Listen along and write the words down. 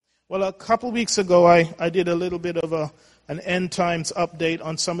Well, a couple weeks ago, I did a little bit of an end times update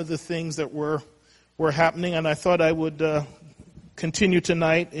on some of the things that were happening, and I thought I would continue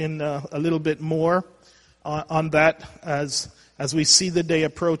tonight in a little bit more on that as we see the day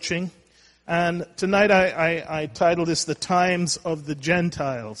approaching. And tonight I titled this "The Times of the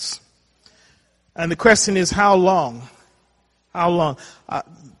Gentiles," and the question is, how long? How long?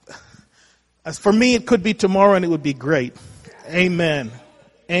 As for me, it could be tomorrow, and it would be great. Amen.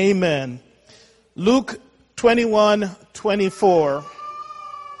 Amen. Luke 21:24.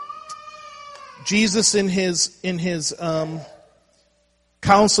 Jesus in his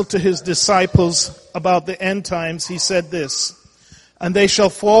counsel to his disciples about the end times, he said this: "And they shall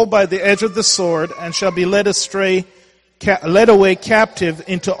fall by the edge of the sword, and shall be led away captive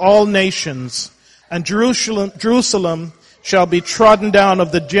into all nations. And Jerusalem shall be trodden down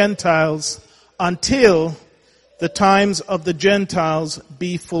of the Gentiles until the times of the Gentiles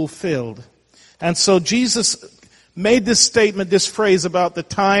be fulfilled." And so Jesus made this statement, this phrase about the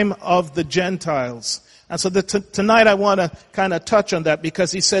time of the Gentiles. And so tonight I want to kind of touch on that,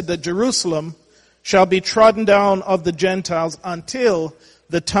 because he said that Jerusalem shall be trodden down of the Gentiles until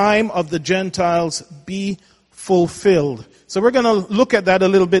the time of the Gentiles be fulfilled. So we're going to look at that a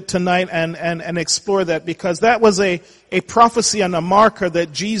little bit tonight and explore that, because that was a prophecy and a marker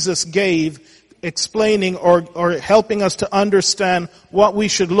that Jesus gave, explaining or helping us to understand what we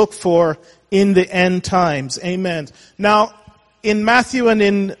should look for in the end times. Amen. Now, in Matthew and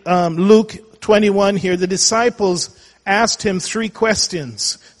in Luke 21 here, the disciples asked him three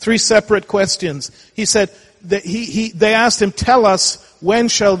separate questions. He said that they asked him, "Tell us, when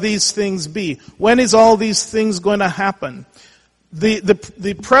shall these things be? When is all these things going to happen?"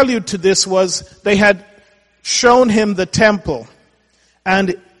 The prelude to this was they had shown him the temple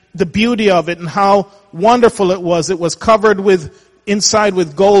and the beauty of it and how wonderful it was. It was covered inside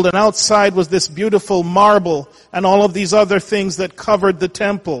with gold, and outside was this beautiful marble and all of these other things that covered the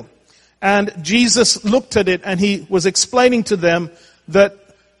temple. And Jesus looked at it, and he was explaining to them that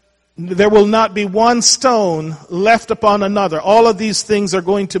there will not be one stone left upon another. All of these things are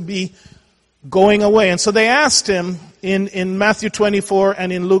going to be going away. And so they asked him in Matthew 24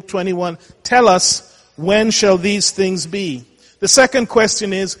 and in Luke 21, "Tell us, when shall these things be?" The second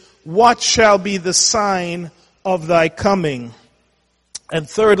question is, "What shall be the sign of thy coming?" And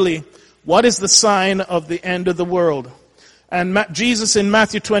thirdly, what is the sign of the end of the world? And Jesus in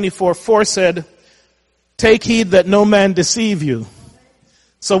Matthew 24:4 said, "Take heed that no man deceive you."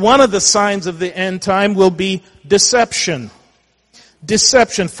 So one of the signs of the end time will be deception.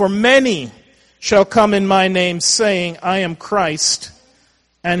 Deception. "For many shall come in my name, saying, I am Christ,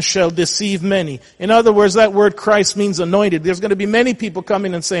 and shall deceive many." In other words, that word Christ means anointed. There's going to be many people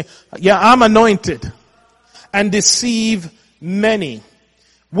coming and saying, "Yeah, I'm anointed," and deceive many.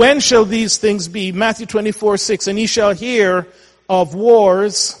 When shall these things be? Matthew 24:6, "And ye shall hear of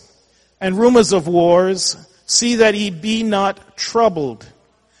wars and rumors of wars. See that ye be not troubled.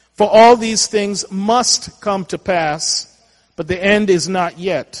 For all these things must come to pass, but the end is not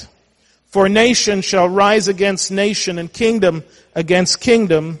yet. For nation shall rise against nation, and kingdom against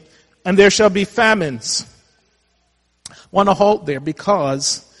kingdom, and there shall be famines." I want to halt there,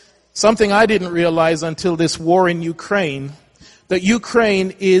 because something I didn't realize until this war in Ukraine, that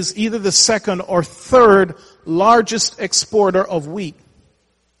Ukraine is either the second or third largest exporter of wheat.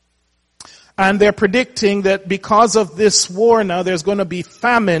 And they're predicting that because of this war now, there's going to be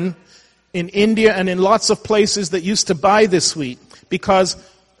famine in India and in lots of places that used to buy this wheat, because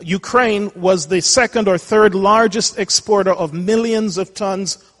Ukraine was the second or third largest exporter of millions of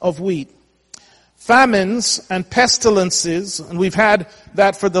tons of wheat. Famines and pestilences, and we've had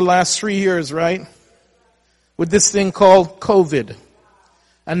that for the last 3 years, right? With this thing called COVID.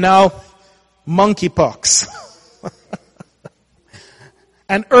 And now, monkeypox.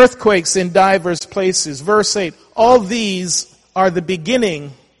 And earthquakes in diverse places. Verse 8, "All these are the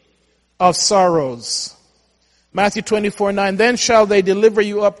beginning of sorrows." Matthew 24:9, "Then shall they deliver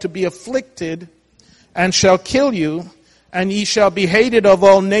you up to be afflicted, and shall kill you, and ye shall be hated of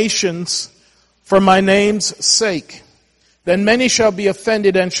all nations for my name's sake. Then many shall be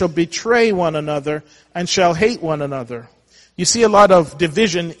offended, and shall betray one another, and shall hate one another." You see a lot of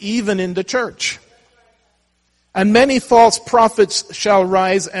division even in the church. "And many false prophets shall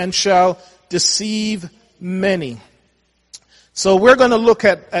rise, and shall deceive many." So we're going to look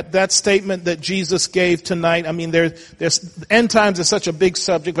at that statement that Jesus gave tonight. I mean, there's end times is such a big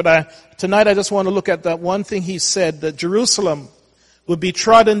subject, but tonight I just want to look at that one thing he said, that Jerusalem would be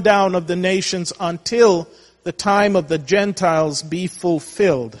trodden down of the nations until the time of the Gentiles be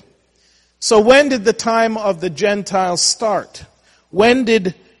fulfilled. So when did the time of the Gentiles start? When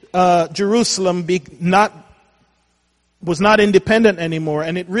did Jerusalem was not independent anymore.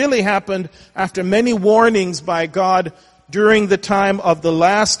 And it really happened after many warnings by God during the time of the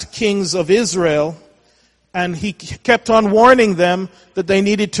last kings of Israel. And he kept on warning them that they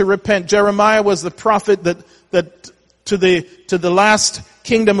needed to repent. Jeremiah was the prophet that to the last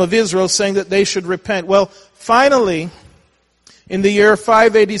kingdom of Israel, saying that they should repent. Well, finally, in the year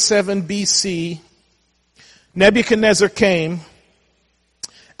 587 BC, Nebuchadnezzar came,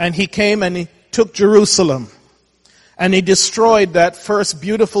 and he came and he took Jerusalem. And he destroyed that first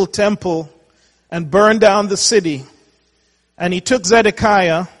beautiful temple and burned down the city. And he took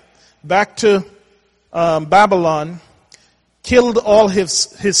Zedekiah back to Babylon, killed all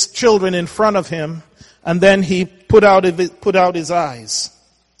his children in front of him, and then he put out his eyes.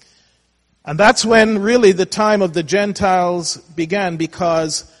 And that's when really the time of the Gentiles began,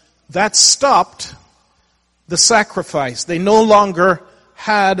 because that stopped the sacrifice. They no longer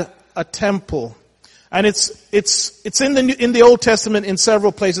had a temple. And it's in the Old Testament in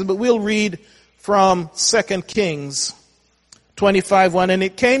several places, but we'll read from 2 Kings 25:1. And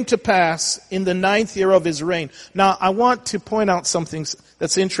it came to pass in the 9th year of his reign. Now, I want to point out something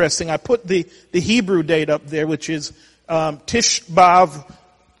that's interesting. I put the Hebrew date up there, which is Tish B'Av,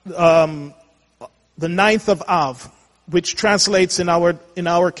 the 9th of Av, which translates in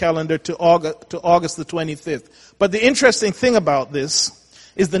our calendar to August the 25th. But the interesting thing about this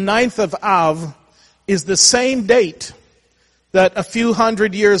is the 9th of Av is the same date that a few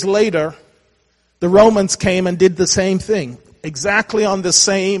hundred years later the Romans came and did the same thing. Exactly on the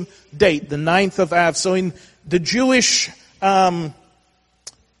same date, the 9th of Av. So in the Jewish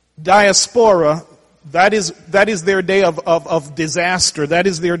diaspora, that is their day of disaster. That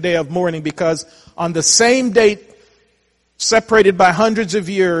is their day of mourning, because on the same date, separated by hundreds of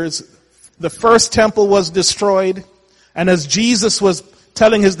years, the first temple was destroyed. And as Jesus was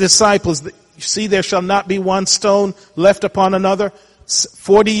telling his disciples, you see, there shall not be one stone left upon another.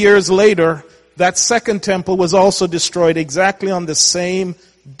 40 years later, that second temple was also destroyed exactly on the same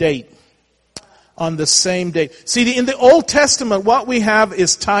date. On the same date. See, in the Old Testament, what we have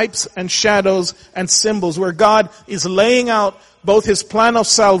is types and shadows and symbols, where God is laying out both his plan of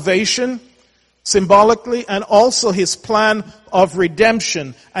salvation symbolically and also his plan of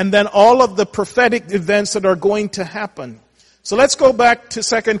redemption, and then all of the prophetic events that are going to happen. So let's go back to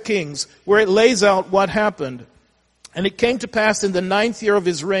 2 Kings, where it lays out what happened. And it came to pass in the 9th year of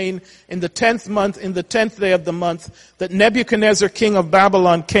his reign, in the 10th month, in the 10th day of the month, that Nebuchadnezzar king of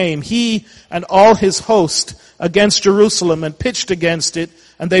Babylon came, he and all his host, against Jerusalem, and pitched against it,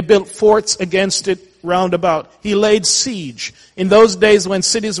 and they built forts against it round about. He laid siege. In those days when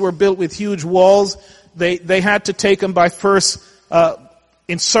cities were built with huge walls, they had to take them by first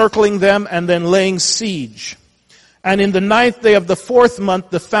encircling them and then laying siege. And in the 9th day of the 4th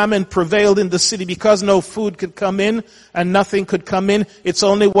month, the famine prevailed in the city, because no food could come in and nothing could come in. It's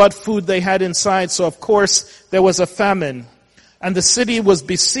only what food they had inside. So of course there was a famine. And the city was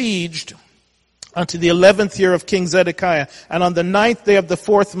besieged unto the 11th year of King Zedekiah. And on the 9th day of the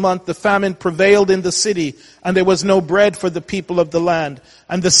 4th month, the famine prevailed in the city, and there was no bread for the people of the land.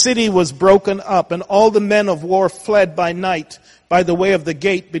 And the city was broken up, and all the men of war fled by night by the way of the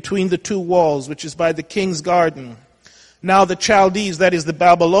gate between the two walls, which is by the king's garden. Now the Chaldees, that is the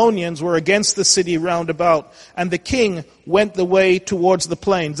Babylonians, were against the city round about, and the king went the way towards the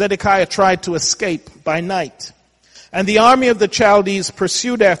plain. Zedekiah tried to escape by night. And the army of the Chaldees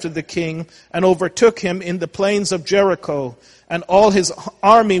pursued after the king and overtook him in the plains of Jericho, and all his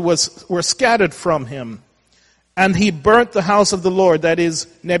army were scattered from him. And he burnt the house of the Lord, that is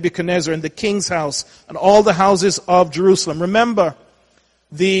Nebuchadnezzar, and the king's house, and all the houses of Jerusalem. Remember,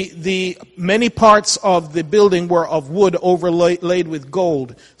 the many parts of the building were of wood overlaid with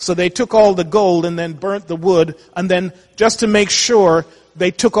gold. So they took all the gold and then burnt the wood, and then just to make sure,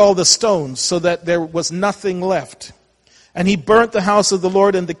 they took all the stones so that there was nothing left. And he burnt the house of the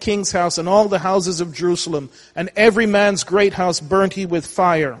Lord and the king's house and all the houses of Jerusalem, and every man's great house burnt he with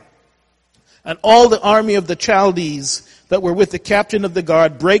fire. And all the army of the Chaldees that were with the captain of the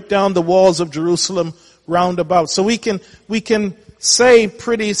guard brake down the walls of Jerusalem round about. So we can say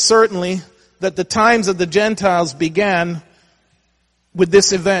pretty certainly that the times of the Gentiles began with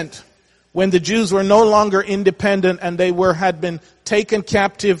this event, when the Jews were no longer independent and they had been taken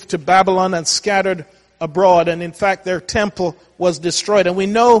captive to Babylon and scattered abroad. And in fact, their temple was destroyed. And we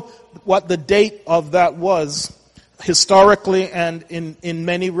know what the date of that was historically and in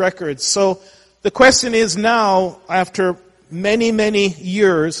many records. So the question is now, after many, many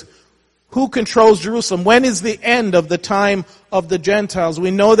years, who controls Jerusalem? When is the end of the time of the Gentiles?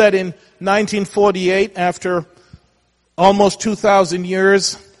 We know that in 1948, after almost 2,000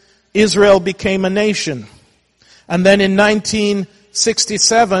 years, Israel became a nation. And then in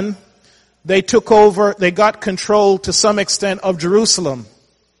 1967, they took over, they got control to some extent of Jerusalem.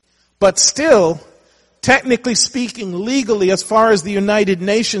 But still, technically speaking, legally, as far as the United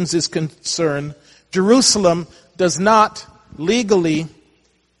Nations is concerned, Jerusalem does not legally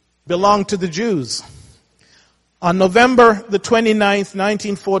belong to the Jews. On November the 29th,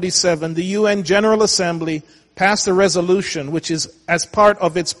 1947, the UN General Assembly passed a resolution which is, as part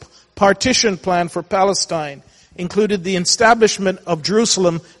of its partition plan for Palestine, included the establishment of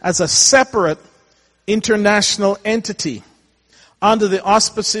Jerusalem as a separate international entity under the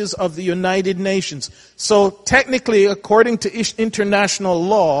auspices of the United Nations. So technically, according to international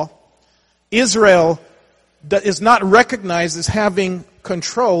law, Israel is not recognized as having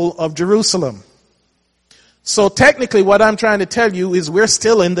control of Jerusalem. So technically what I'm trying to tell you is we're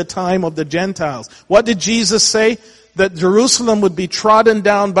still in the time of the Gentiles. What did Jesus say? That Jerusalem would be trodden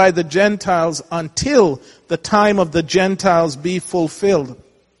down by the Gentiles until the time of the Gentiles be fulfilled.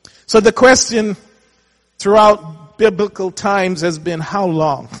 So the question throughout biblical times has been, how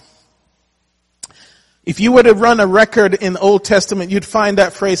long? If you were to run a record in the Old Testament, you'd find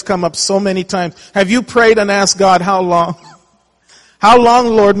that phrase come up so many times. Have you prayed and asked God, how long? How long,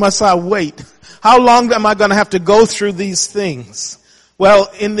 Lord, must I wait? How long am I going to have to go through these things?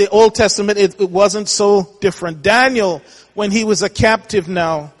 Well, in the Old Testament, it wasn't so different. Daniel, when he was a captive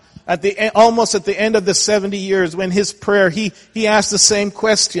now, almost at the end of the 70 years, when his prayer, he asked the same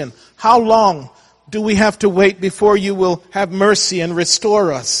question. How long do we have to wait before you will have mercy and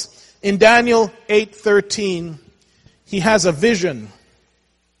restore us? In Daniel 8:13, he has a vision,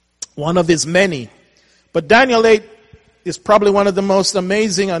 one of his many. But Daniel 8 is probably one of the most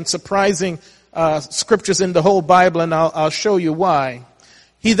amazing and surprising scriptures in the whole Bible, and I'll show you why.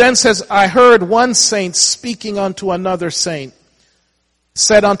 He then says, I heard one saint speaking unto another saint,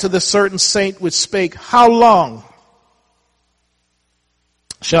 said unto the certain saint which spake, how long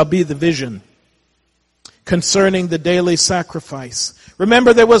shall be the vision concerning the daily sacrifice?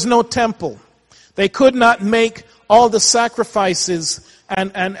 Remember, there was no temple. They could not make all the sacrifices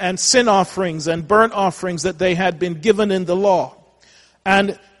and sin offerings and burnt offerings that they had been given in the law.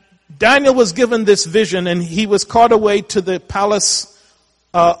 And Daniel was given this vision, and he was caught away to the palace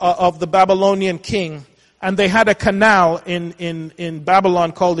of the Babylonian king. And they had a canal in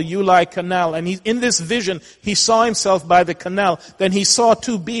Babylon called the Ulai Canal. And in this vision, he saw himself by the canal. Then he saw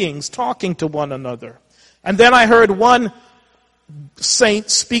two beings talking to one another. And then I heard one saint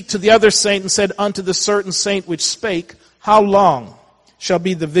speak to the other saint and said unto the certain saint which spake, how long shall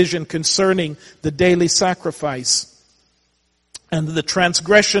be the vision concerning the daily sacrifice and the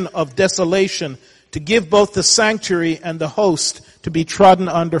transgression of desolation, to give both the sanctuary and the host to be trodden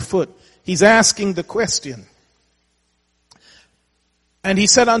underfoot? He's asking the question. And he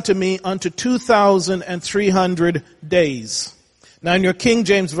said unto me, unto 2,300 days. Now in your King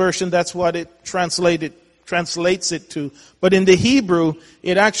James Version, that's what it translates it to. But in the Hebrew,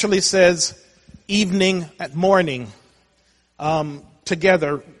 it actually says evening and morning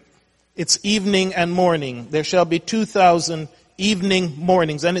together. It's evening and morning. There shall be 2,000 evening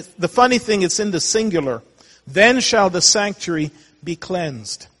mornings. And the funny thing, it's in the singular. Then shall the sanctuary be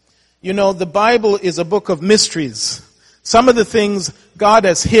cleansed. You know, the Bible is a book of mysteries. Some of the things God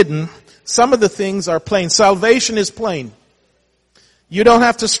has hidden. Some of the things are plain. Salvation is plain. You don't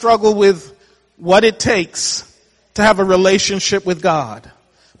have to struggle with what it takes to have a relationship with God.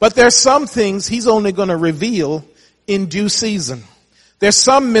 But there's some things He's only going to reveal in due season. There's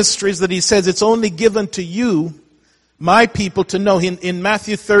some mysteries that He says it's only given to you, my people, to know. In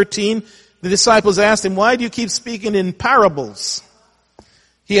Matthew 13, the disciples asked Him, why do you keep speaking in parables?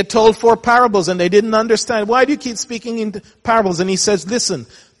 He had told 4 parables and they didn't understand. Why do you keep speaking in parables? And He says, listen,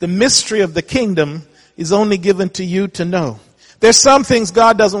 the mystery of the kingdom is only given to you to know. There's some things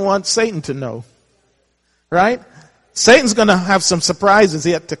God doesn't want Satan to know. Right? Satan's going to have some surprises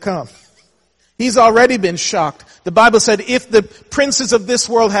yet to come. He's already been shocked. The Bible said if the princes of this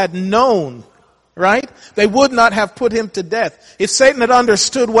world had known, right, they would not have put Him to death. If Satan had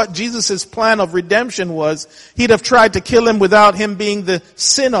understood what Jesus' plan of redemption was, he'd have tried to kill Him without Him being the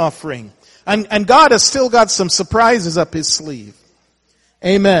sin offering. And God has still got some surprises up His sleeve.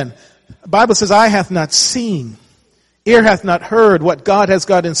 Amen. The Bible says, eye hath not seen, ear hath not heard what God has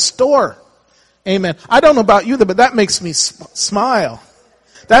got in store. Amen. I don't know about you, but that makes me smile.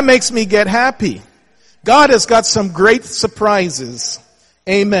 That makes me get happy. God has got some great surprises.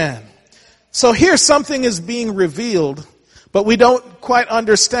 Amen. So here something is being revealed, but we don't quite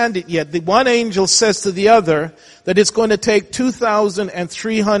understand it yet. The one angel says to the other that it's going to take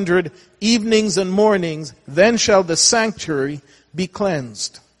 2,300 evenings and mornings, then shall the sanctuary be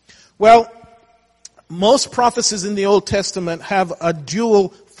cleansed. Well, most prophecies in the Old Testament have a dual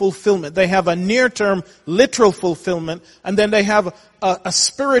fulfillment. They have a near-term, literal fulfillment, and then they have a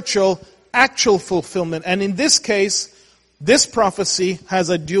spiritual, actual fulfillment. And in this case, this prophecy has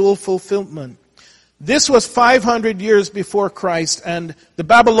a dual fulfillment. This was 500 years before Christ, and the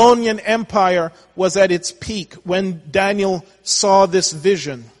Babylonian Empire was at its peak when Daniel saw this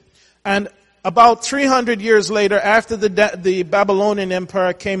vision. And about 300 years later, after the Babylonian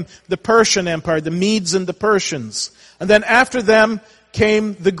Empire, came the Persian Empire, the Medes and the Persians. And then after them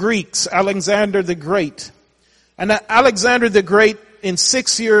came the Greeks, Alexander the Great. And Alexander the Great, in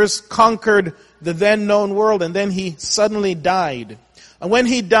 6 years, conquered the then known world, and then he suddenly died. And when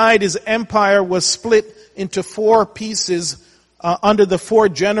he died, his empire was split into 4 pieces under the 4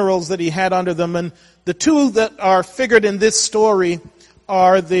 generals that he had under them. And the 2 that are figured in this story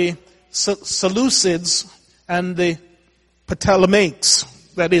are the Seleucids and the Ptolemaics,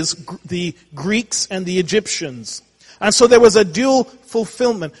 that is, the Greeks and the Egyptians. And so there was a dual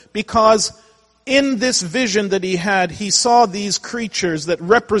fulfillment, because in this vision that he had, he saw these creatures that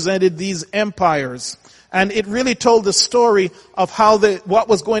represented these empires. And it really told the story of what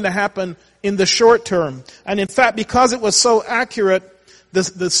was going to happen in the short term. And in fact, because it was so accurate,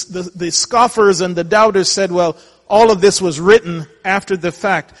 the scoffers and the doubters said, well, all of this was written after the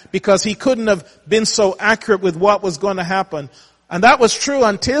fact, because he couldn't have been so accurate with what was going to happen. And that was true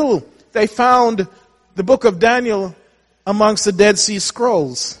until they found the book of Daniel amongst the Dead Sea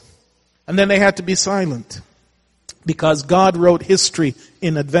Scrolls. And then they had to be silent, because God wrote history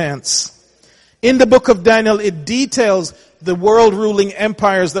in advance. In the book of Daniel, it details the world-ruling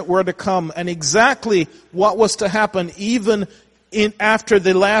empires that were to come and exactly what was to happen even after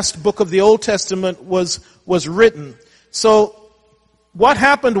the last book of the Old Testament was written. So what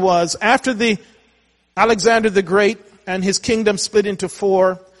happened was, after Alexander the Great and his kingdom split into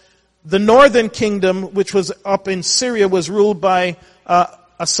 4, the northern kingdom, which was up in Syria, was ruled by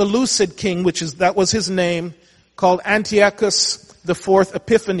a Seleucid king, that was his name, called Antiochus IV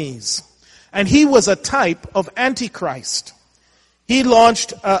Epiphanes. And he was a type of Antichrist. He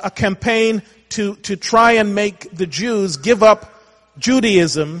launched a campaign to try and make the Jews give up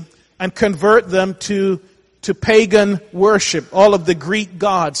Judaism and convert them to pagan worship, all of the Greek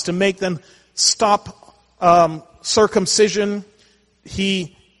gods, to make them stop circumcision.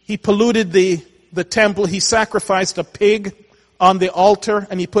 He polluted the temple. He sacrificed a pig on the altar,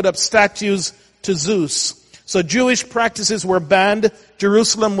 and he put up statues to Zeus. So Jewish practices were banned.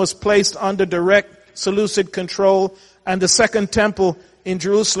 Jerusalem was placed under direct Seleucid control, and the second temple in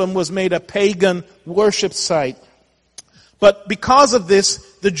Jerusalem was made a pagan worship site. But because of this,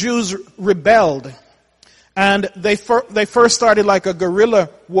 the Jews rebelled. And they first started like a guerrilla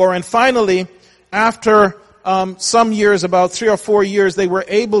war, and finally, after some years, about 3 or 4 years, they were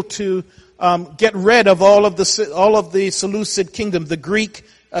able to get rid of all of the Seleucid kingdom, the Greek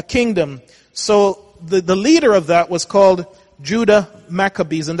kingdom. So the leader of that was called Judah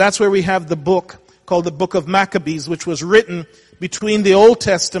Maccabees, and that's where we have the book called the Book of Maccabees, which was written between the Old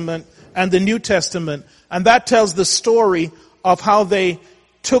Testament and the New Testament. And that tells the story of how they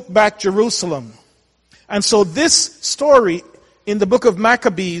took back Jerusalem. And so this story in the Book of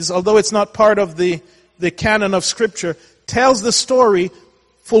Maccabees, although it's not part of the canon of Scripture, tells the story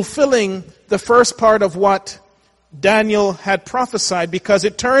fulfilling the first part of what Daniel had prophesied, because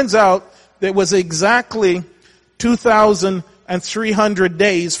it turns out there was exactly 2,300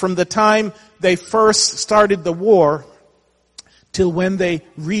 days from the time they first started the war till when they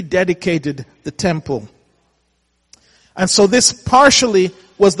rededicated the temple. And so this partially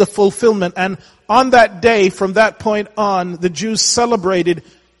was the fulfillment. And on that day, from that point on, the Jews celebrated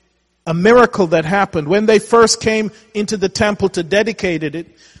a miracle that happened. When they first came into the temple to dedicate it,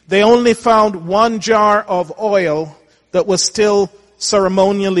 they only found 1 jar of oil that was still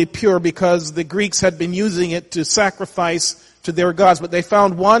ceremonially pure, because the Greeks had been using it to sacrifice to their gods. But they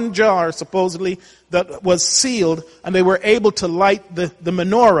found 1 jar, supposedly, that was sealed, and they were able to light the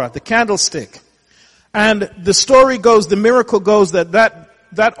menorah, the candlestick. And the story goes, the miracle goes,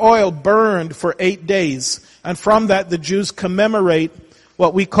 that oil burned for 8 days. And from that, the Jews commemorate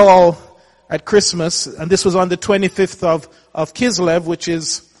what we call at Christmas, and this was on the 25th of Kislev, which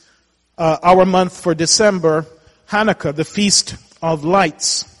is our month for December, Hanukkah, the Feast of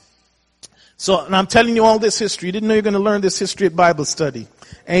Lights. So, and I'm telling you all this history. You didn't know you're going to learn this history at Bible study.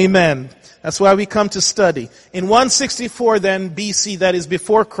 Amen. That's why we come to study. In 164 then BC, that is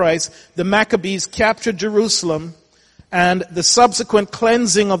before Christ, the Maccabees captured Jerusalem, and the subsequent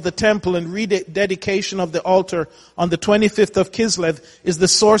cleansing of the temple and rededication of the altar on the 25th of Kislev is the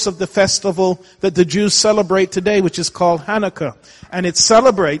source of the festival that the Jews celebrate today, which is called Hanukkah. And it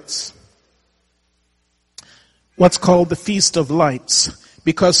celebrates what's called the Feast of Lights,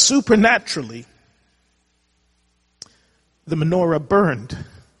 because supernaturally the menorah burned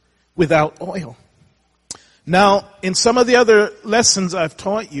without oil. Now, in some of the other lessons I've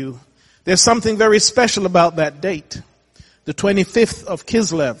taught you, there's something very special about that date, the 25th of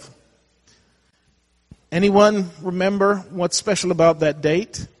Kislev. Anyone remember what's special about that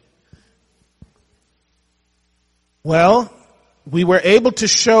date? Well, we were able to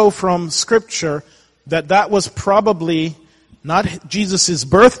show from Scripture that that was probably not Jesus'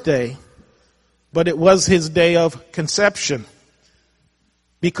 birthday, but it was his day of conception.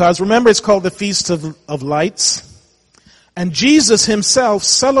 Because remember, it's called the Feast of Lights. And Jesus himself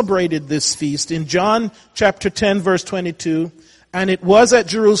celebrated this feast in John chapter 10 verse 22. And it was at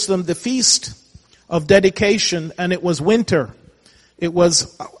Jerusalem the feast of dedication, and it was winter. It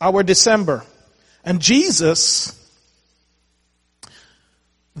was our December. And Jesus,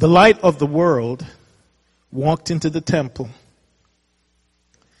 the light of the world, walked into the temple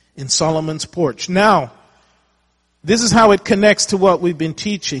in Solomon's porch. Now, this is how it connects to what we've been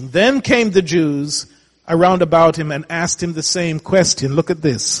teaching. Then came the Jews around about him and asked him the same question. Look at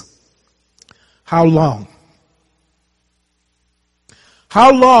this. How long?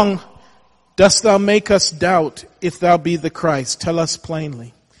 How long dost thou make us doubt if thou be the Christ? Tell us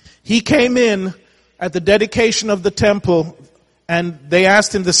plainly. He came in at the dedication of the temple, and they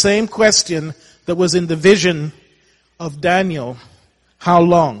asked him the same question that was in the vision of Daniel. How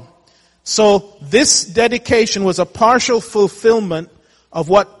long? So this dedication was a partial fulfillment of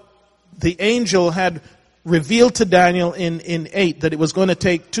what the angel had revealed to Daniel in 8, that it was going to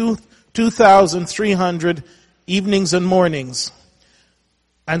take 2,300 evenings and mornings.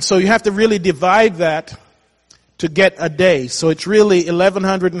 And so you have to really divide that to get a day. So it's really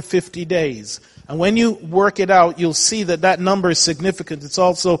 1,150 days. And when you work it out, you'll see that that number is significant. It's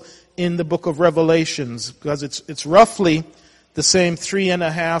also in the book of Revelations, because it's roughly the same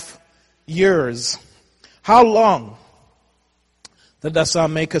 3.5 years. How long that dost thou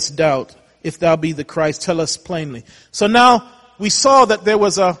make us doubt if thou be the Christ? Tell us plainly. So now we saw that there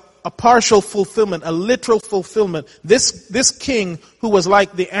was a partial fulfillment, a literal fulfillment. This king who was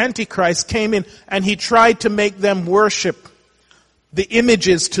like the Antichrist came in and he tried to make them worship the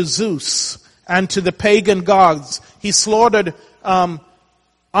images to Zeus and to the pagan gods. He slaughtered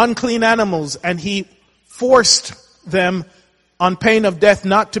unclean animals, and he forced them on pain of death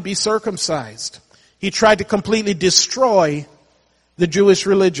not to be circumcised. He tried to completely destroy the Jewish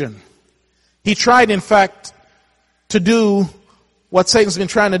religion. He tried, in fact, to do what Satan's been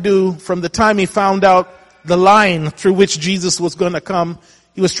trying to do from the time he found out the line through which Jesus was going to come.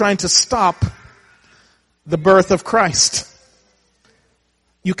 He was trying to stop the birth of Christ.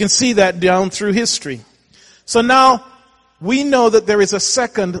 You can see that down through history. So now we know that there is a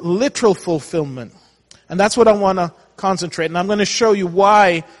second literal fulfillment. And that's what I want to concentrate. And I'm going to show you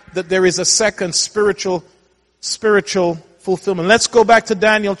why that there is a second spiritual fulfillment. Let's go back to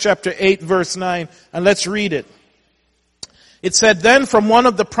Daniel chapter 8 verse 9 and let's read it. It said, then from one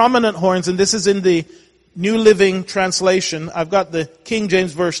of the prominent horns, and this is in the New Living Translation, I've got the King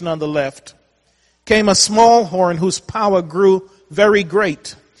James Version on the left, came a small horn whose power grew very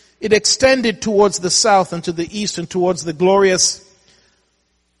great. It extended towards the south and to the east and towards the glorious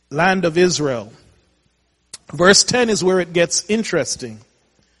land of Israel. Verse 10 is where it gets interesting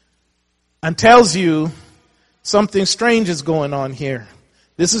and tells you something strange is going on here.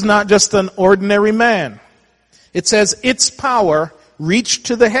 This is not just an ordinary man. It says its power reached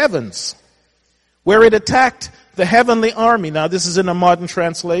to the heavens, where it attacked the heavenly army. Now this is in a modern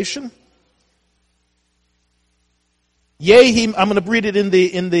translation. Yea, I'm going to read it in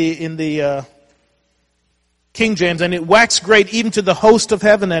the King James. And it waxed great even to the host of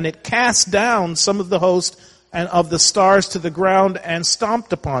heaven, and it cast down some of the host and of the stars to the ground and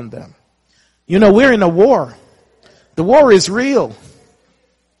stomped upon them. You know, we're in a war. The war is real.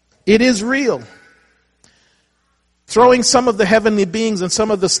 It is real. Throwing some of the heavenly beings and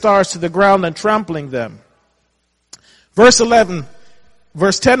some of the stars to the ground and trampling them. Verse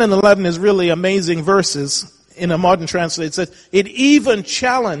 10 and 11 is really amazing verses in a modern translation. It says, it even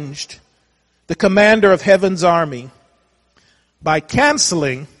challenged the commander of heaven's army by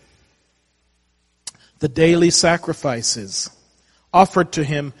canceling the daily sacrifices offered to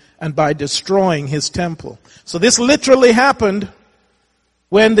him and by destroying his temple. So this literally happened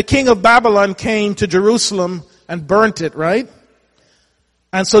when the king of Babylon came to Jerusalem and burnt it, right?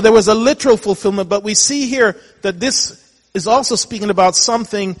 And so there was a literal fulfillment, but we see here that this is also speaking about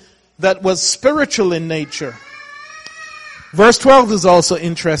something that was spiritual in nature. Verse 12 is also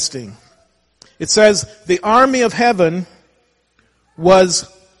interesting. It says, the army of heaven was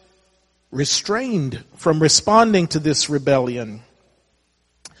restrained from responding to this rebellion.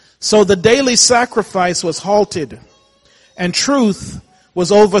 So the daily sacrifice was halted, and truth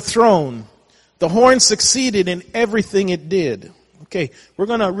was overthrown. The horn succeeded in everything it did. Okay, we're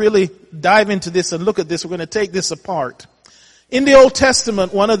going to really dive into this and look at this. We're going to take this apart. In the Old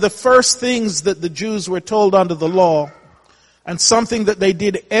Testament, one of the first things that the Jews were told under the law, and something that they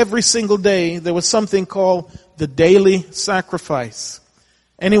did every single day, there was something called the daily sacrifice.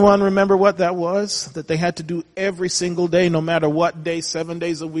 Anyone remember what that was? That they had to do every single day, no matter what day, 7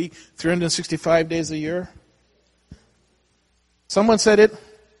 days a week, 365 days a year? Someone said it,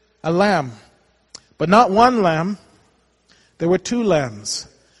 a lamb. But not one lamb. There were 2 lambs.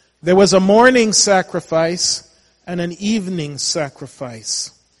 There was a morning sacrifice and an evening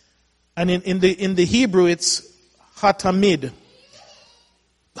sacrifice. And in the Hebrew it's ha-tamid.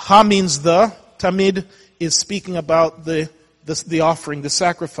 Ha means the, tamid is speaking about the offering, the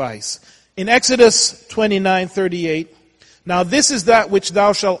sacrifice. In Exodus 29:38, now this is that which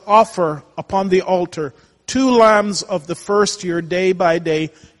thou shalt offer upon the altar, 2 lambs of the first year, day by day,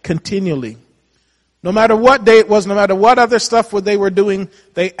 continually. No matter what day it was, no matter what other stuff they were doing,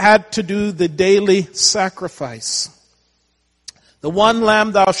 they had to do the daily sacrifice. The 1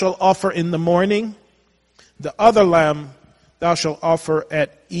 lamb thou shalt offer in the morning, the other lamb thou shalt offer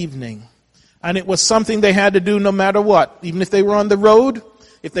at evening. And it was something they had to do no matter what. Even if they were on the road,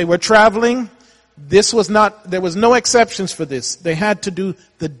 if they were traveling, there was no exceptions for this. They had to do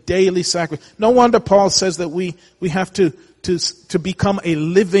the daily sacrifice. No wonder Paul says that we have to become a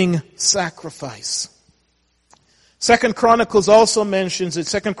living sacrifice. 2 Chronicles also mentions it,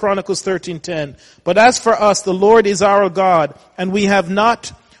 2 Chronicles 13:10. But as for us, the Lord is our God, and we have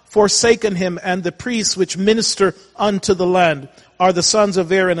not forsaken him, and the priests which minister unto the land are the sons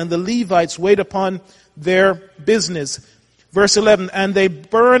of Aaron, and the Levites wait upon their business. Verse 11, and they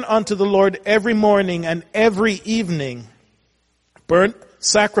burn unto the Lord every morning and every evening burnt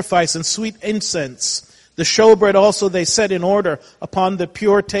sacrifice and sweet incense. The showbread also they set in order upon the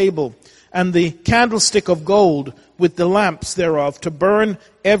pure table, and the candlestick of gold with the lamps thereof to burn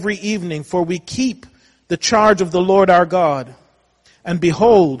every evening. For we keep the charge of the Lord our God. And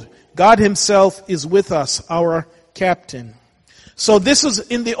behold, God himself is with us, our captain. So this is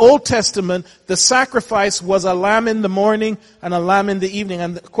in the Old Testament, the sacrifice was a lamb in the morning and a lamb in the evening.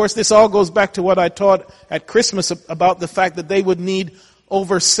 And of course this all goes back to what I taught at Christmas about the fact that they would need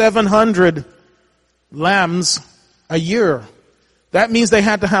over 700 lambs a year. That means they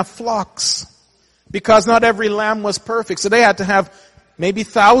had to have flocks, because not every lamb was perfect. So they had to have maybe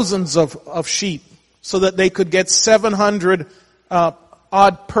thousands of sheep so that they could get 700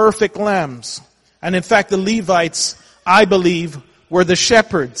 odd perfect lambs. And in fact the Levites, I believe, were the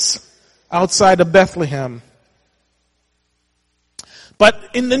shepherds outside of Bethlehem. But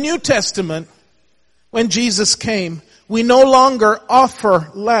in the New Testament, when Jesus came, we no longer offer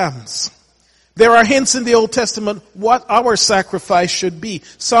lambs. There are hints in the Old Testament what our sacrifice should be.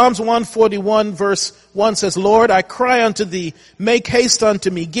 Psalms 141 verse 1 says, Lord, I cry unto thee, make haste unto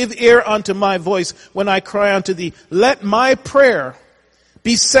me, give ear unto my voice when I cry unto thee. Let my prayer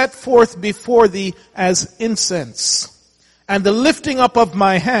be set forth before thee as incense, and the lifting up of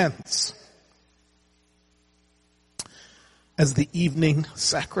my hands as the evening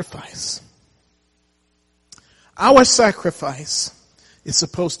sacrifice. Our sacrifice is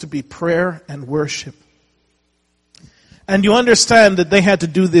supposed to be prayer and worship. And you understand that they had to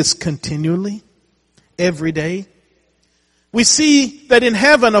do this continually, every day. We see that in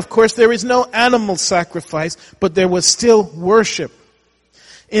heaven, of course, there is no animal sacrifice, but there was still worship.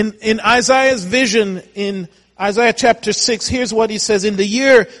 In Isaiah's vision, in Isaiah chapter 6, here's what he says. In the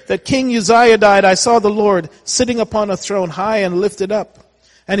year that King Uzziah died, I saw the Lord sitting upon a throne high and lifted up,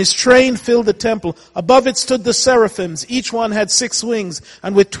 and his train filled the temple. Above it stood the seraphims. Each one had 6 wings,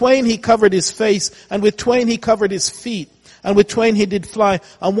 and with twain he covered his face, and with twain he covered his feet, and with twain he did fly.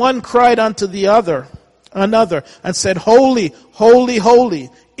 And one cried unto another, and said, Holy, holy, holy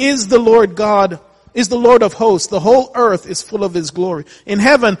is the Lord God, is the Lord of hosts. The whole earth is full of his glory. In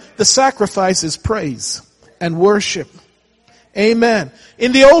heaven, the sacrifice is praise and worship. Amen.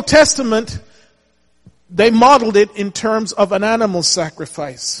 In the Old Testament, they modeled it in terms of an animal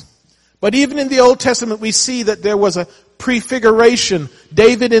sacrifice. But even in the Old Testament, we see that there was a prefiguration.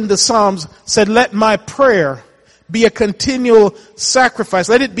 David in the Psalms said, let my prayer be a continual sacrifice.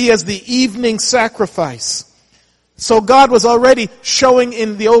 Let it be as the evening sacrifice. So God was already showing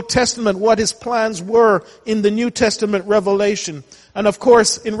in the Old Testament what his plans were in the New Testament revelation. And of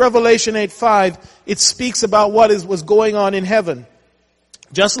course, in Revelation 8:5, it speaks about what was going on in heaven.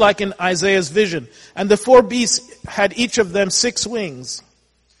 Just like in Isaiah's vision. And the 4 beasts had each of them 6 wings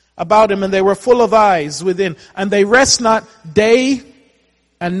about him, and they were full of eyes within. And they rest not day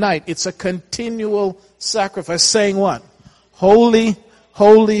and night. It's a continual sacrifice, saying what? Holy,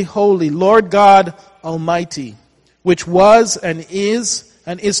 holy, holy, Lord God Almighty, which was and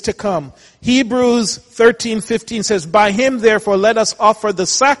is to come. Hebrews 13:15 says, by him therefore let us offer the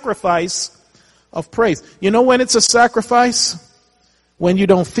sacrifice of praise. You know when it's a sacrifice? When you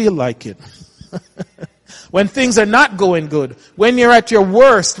don't feel like it. When things are not going good. When you're at your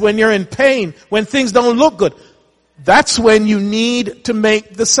worst. When you're in pain. When things don't look good. That's when you need to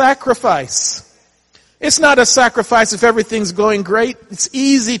make the sacrifice. It's not a sacrifice if everything's going great. It's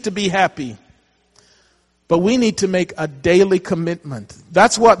easy to be happy. But we need to make a daily commitment.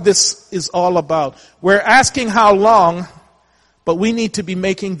 That's what this is all about. We're asking how long, but we need to be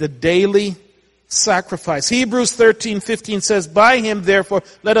making the daily sacrifice. Hebrews 13:15 says, by him therefore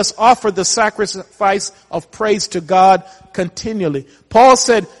let us offer the sacrifice of praise to God continually. Paul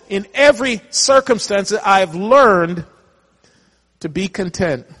said, in every circumstance I've learned to be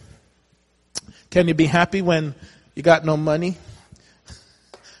content. Can you be happy when you got no money?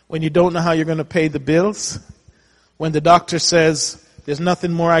 When you don't know how you're going to pay the bills? When the doctor says, there's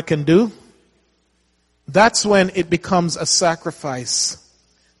nothing more I can do? That's when it becomes a sacrifice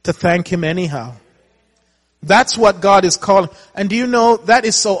to thank him anyhow. That's what God is calling. And do you know, that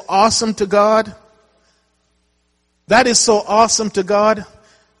is so awesome to God? That is so awesome to God.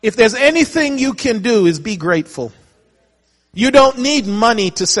 If there's anything you can do is be grateful. You don't need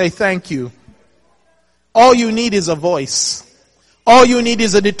money to say thank you. All you need is a voice. All you need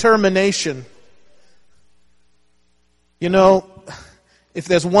is a determination. You know, if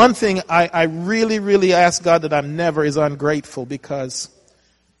there's one thing I really, really ask God that I'm never is ungrateful, because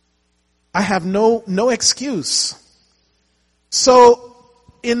I have no excuse. So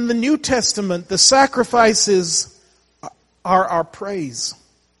in the New Testament, the sacrifices are our praise.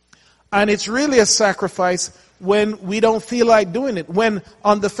 And it's really a sacrifice when we don't feel like doing it. When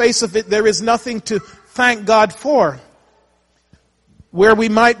on the face of it there is nothing to thank God for. Where we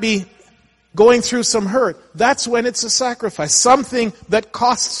might be going through some hurt. That's when it's a sacrifice. Something that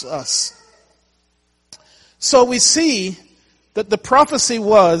costs us. So we see that the prophecy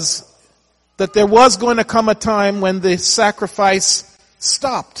was that there was going to come a time when the sacrifice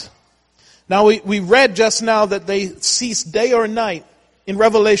stopped. Now we read just now that they ceased day or night in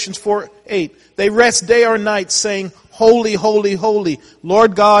Revelations 4:8. They rest day or night saying, holy, holy, holy,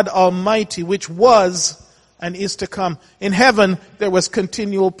 Lord God Almighty, which was and is to come. In heaven, there was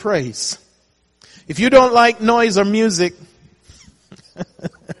continual praise. If you don't like noise or music,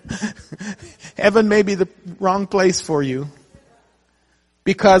 heaven may be the wrong place for you.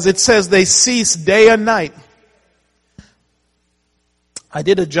 Because it says they cease day and night. I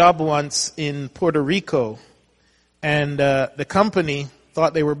did a job once in Puerto Rico, and the company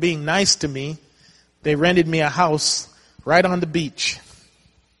thought they were being nice to me. They rented me a house right on the beach.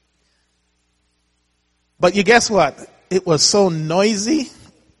 But you guess what? It was so noisy,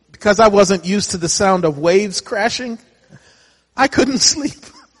 because I wasn't used to the sound of waves crashing. I couldn't sleep.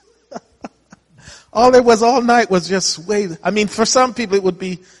 All there was all night was just waves. I mean, for some people it would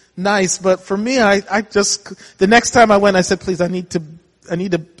be nice, but for me, I just, the next time I went, I said, please, I need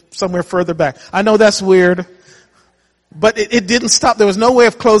to somewhere further back. I know that's weird, but it didn't stop. There was no way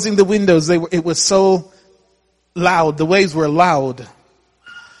of closing the windows. It was so loud. The waves were loud.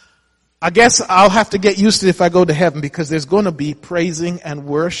 I guess I'll have to get used to it if I go to heaven, because there's going to be praising and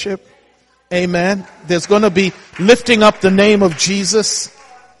worship. Amen. There's going to be lifting up the name of Jesus.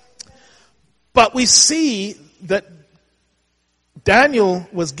 But we see that Daniel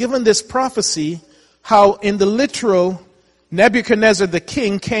was given this prophecy, how in the literal, Nebuchadnezzar the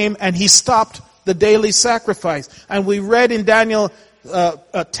king came and he stopped the daily sacrifice. And we read in Daniel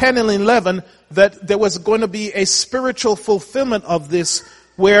 10 and 11 that there was going to be a spiritual fulfillment of this,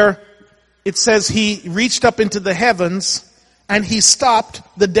 where it says he reached up into the heavens and he stopped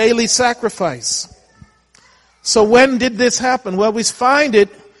the daily sacrifice. So when did this happen? Well, we find it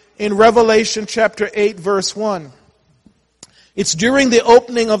in Revelation chapter 8 verse 1. It's during the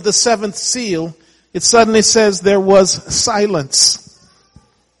opening of the 7th seal. It suddenly says there was silence.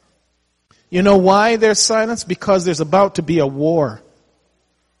 You know why there's silence? Because there's about to be a war.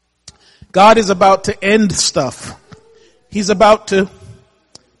 God is about to end stuff. He's about to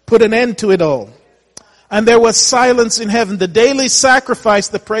put an end to it all. And there was silence in heaven. The daily sacrifice,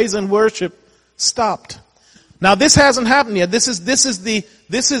 the praise and worship, stopped. Now this hasn't happened yet. This is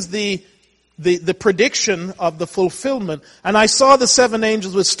the prediction of the fulfillment. And I saw the 7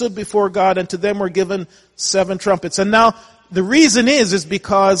 angels which stood before God, and to them were given 7 trumpets. And now the reason is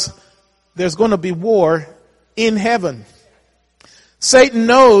because there's going to be war in heaven. Satan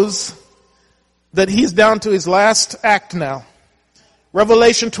knows that he's down to his last act now.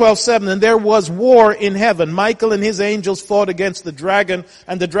 Revelation 12:7, and there was war in heaven. Michael and his angels fought against the dragon,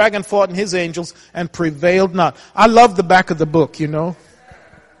 and the dragon fought and his angels and prevailed not. I love the back of the book, you know.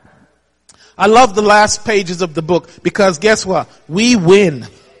 I love the last pages of the book because guess what? We win.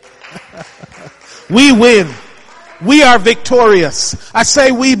 We win. We are victorious. I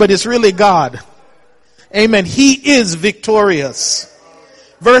say we, but it's really God. Amen. He is victorious.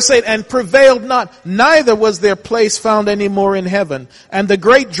 Verse 8, and prevailed not, neither was their place found any more in heaven. And the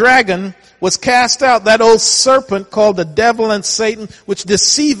great dragon was cast out, that old serpent called the devil and Satan, which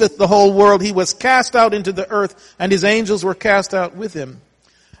deceiveth the whole world. He was cast out into the earth, and his angels were cast out with him.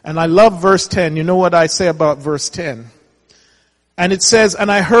 And I love verse 10. You know what I say about verse 10? And it says,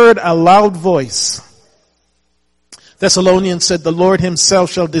 and I heard a loud voice. Thessalonians said, the Lord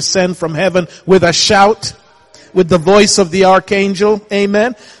himself shall descend from heaven with a shout, with the voice of the archangel.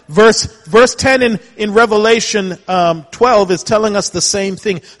 Amen. Verse 10 in Revelation 12 is telling us the same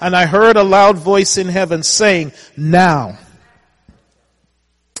thing. And I heard a loud voice in heaven saying, now.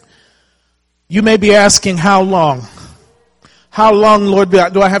 You may be asking, how long? How long, Lord,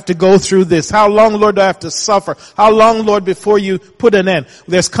 do I have to go through this? How long, Lord, do I have to suffer? How long, Lord, before you put an end?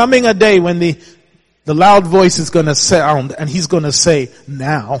 There's coming a day when the loud voice is going to sound, and he's going to say,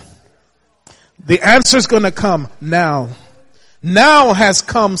 now. The answer's going to come now. Now has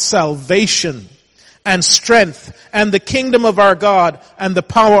come salvation and strength and the kingdom of our God and the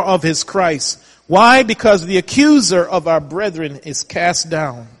power of his Christ. Why? Because the accuser of our brethren is cast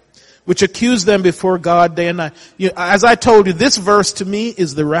down, which accuse them before God day and night. As I told you, this verse to me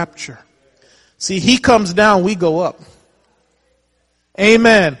is the rapture. See, he comes down, we go up.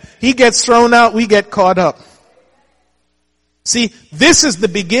 Amen. He gets thrown out, we get caught up. See, this is the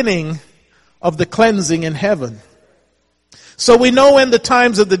beginning of the cleansing in heaven. So we know when the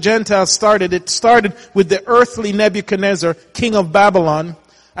times of the Gentiles started, it started with the earthly Nebuchadnezzar, king of Babylon.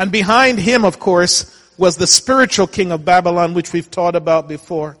 And behind him, of course, was the spiritual king of Babylon, which we've taught about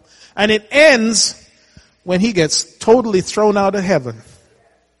before. And it ends when he gets totally thrown out of heaven.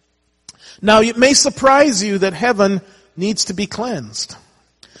 Now, it may surprise you that heaven needs to be cleansed.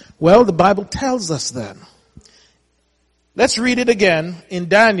 Well, the Bible tells us that. Let's read it again in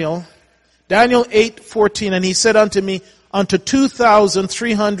Daniel 8:14, and he said unto me, unto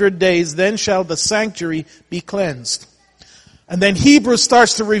 2,300 days, then shall the sanctuary be cleansed. And then Hebrews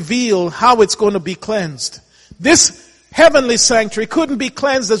starts to reveal how it's going to be cleansed. This heavenly sanctuary couldn't be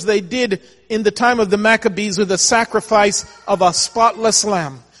cleansed as they did in the time of the Maccabees with the sacrifice of a spotless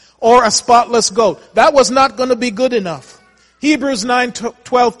lamb or a spotless goat. That was not going to be good enough. Hebrews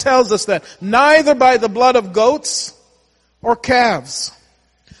 9:12 tells us that neither by the blood of goats or calves,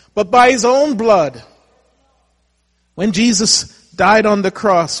 but by his own blood. When Jesus died on the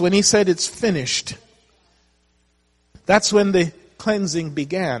cross, when he said it's finished, that's when the cleansing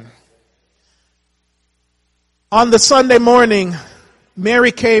began. On the Sunday morning,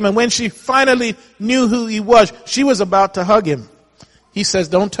 Mary came, and when she finally knew who he was, she was about to hug him. He says,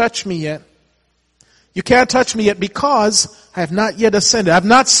 don't touch me yet. You can't touch me yet because I have not yet ascended. I've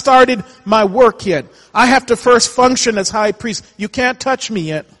not started my work yet. I have to first function as high priest. You can't touch me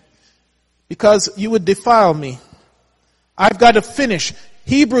yet because you would defile me. I've got to finish.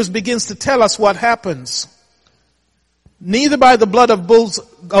 Hebrews begins to tell us what happens. Neither by the blood of bulls,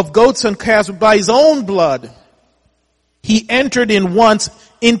 of goats and calves, but by his own blood, he entered in once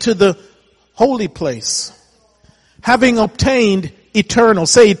into the holy place, having obtained eternal.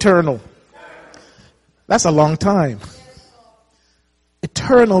 Say eternal. That's a long time.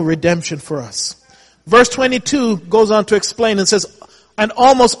 Eternal redemption for us. Verse 22 goes on to explain and says, and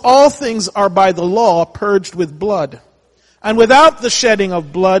almost all things are by the law purged with blood. And without the shedding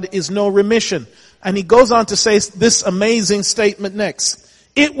of blood is no remission. And he goes on to say this amazing statement next.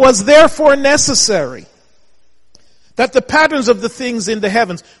 It was therefore necessary that the patterns of the things in the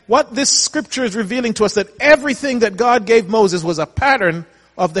heavens, what this scripture is revealing to us, that everything that God gave Moses was a pattern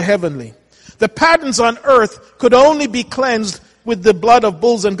of the heavenly. The patterns on earth could only be cleansed with the blood of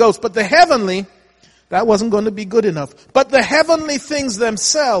bulls and goats, but the heavenly, that wasn't going to be good enough. But the heavenly things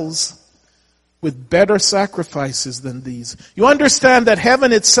themselves, with better sacrifices than these. You understand that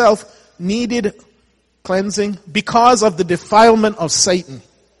heaven itself needed cleansing because of the defilement of Satan,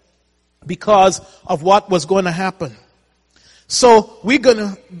 because of what was going to happen. So we're going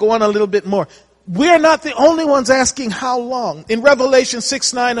to go on a little bit more. we're not the only ones asking how long. In Revelation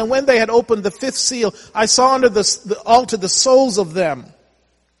 6:9, and when they had opened the fifth seal, I saw under the altar the souls of them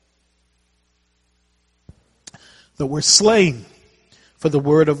that were slain for the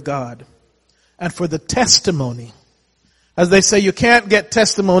word of God and for the testimony. As they say, you can't get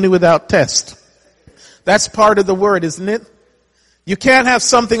testimony without test. That's part of the word, isn't it? You can't have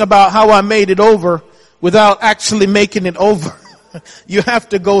something about how I made it over without actually making it over. You have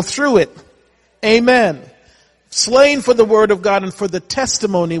to go through it. Amen. Slain for the word of God and for the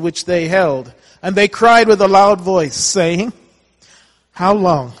testimony which they held. And they cried with a loud voice, saying, how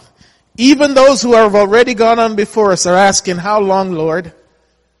long? Even those who have already gone on before us are asking, how long, Lord?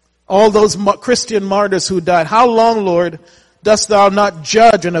 All those Christian martyrs who died, how long, Lord, dost thou not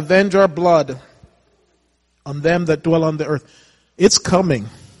judge and avenge our blood on them that dwell on the earth? It's coming.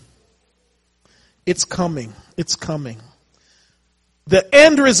 It's coming. It's coming. The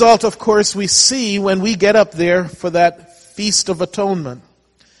end result, of course, we see when we get up there for that Feast of Atonement.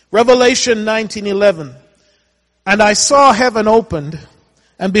 Revelation 19:11. And I saw heaven opened,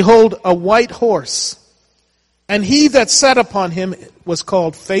 and behold, a white horse. And he that sat upon him was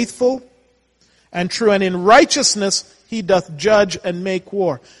called Faithful and True, and in righteousness he doth judge and make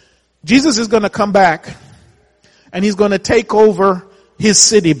war. Jesus is going to come back, and he's going to take over his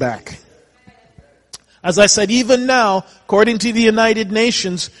city back. As I said, even now, according to the United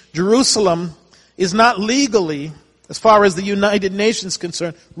Nations, Jerusalem is not legally, as far as the United Nations is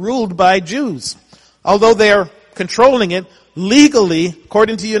concerned, ruled by Jews. Although they are controlling it, legally,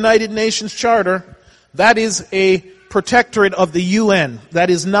 according to the United Nations Charter, that is a protectorate of the UN.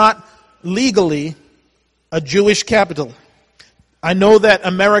 That is not legally a Jewish capital. I know that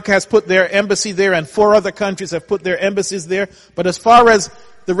America has put their embassy there and 4 other countries have put their embassies there. But as far as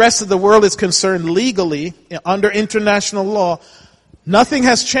the rest of the world is concerned legally, under international law, nothing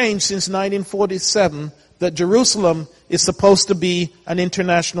has changed since 1947 that Jerusalem is supposed to be an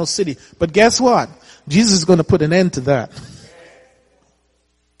international city. But guess what? Jesus is going to put an end to that.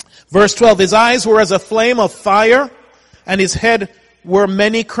 Verse 12, his eyes were as a flame of fire, and his head were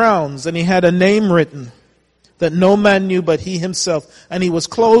many crowns, and he had a name written that no man knew but he himself. And he was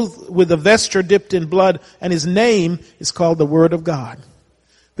clothed with a vesture dipped in blood, and his name is called the Word of God.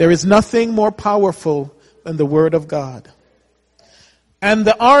 There is nothing more powerful than the Word of God. And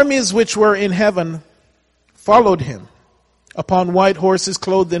the armies which were in heaven followed him upon white horses,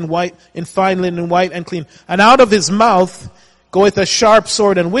 clothed in white, in fine linen, white and clean. And out of his mouth goeth a sharp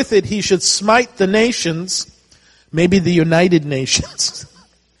sword, and with it he should smite the nations, maybe the United Nations,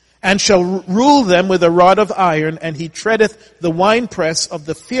 and shall rule them with a rod of iron, and he treadeth the winepress of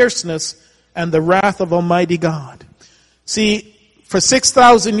the fierceness and the wrath of Almighty God. See, for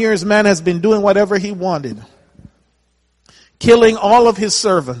 6,000 years man has been doing whatever he wanted, killing all of his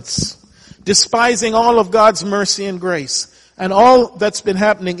servants, despising all of God's mercy and grace. And all that's been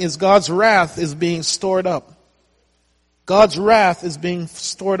happening is God's wrath is being stored up. God's wrath is being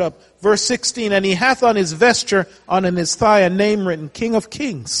stored up. Verse 16, and he hath on his vesture, on his thigh, a name written, King of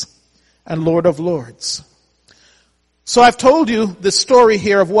Kings and Lord of Lords. So I've told you the story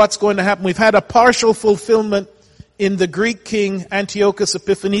here of what's going to happen. We've had a partial fulfillment in the Greek king Antiochus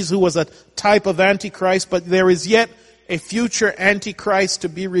Epiphanes, who was a type of Antichrist, but there is yet a future Antichrist to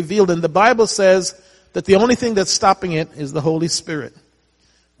be revealed. And the Bible says that the only thing that's stopping it is the Holy Spirit.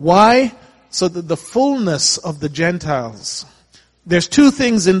 Why? So that the fullness of the Gentiles. There's 2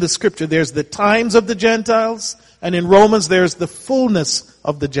 things in the scripture. There's the times of the Gentiles, and in Romans there's the fullness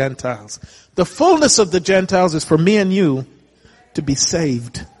of the Gentiles. The fullness of the Gentiles is for me and you to be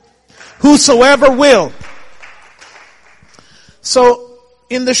saved. Whosoever will. So,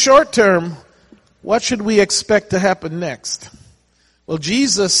 in the short term, what should we expect to happen next? Well,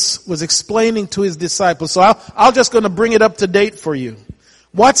 Jesus was explaining to his disciples, so I'll just going to bring it up to date for you.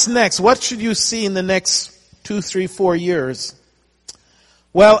 What's next? What should you see in the next 2, 3, 4 years?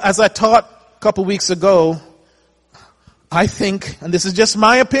 Well, as I taught a couple weeks ago, I think, and this is just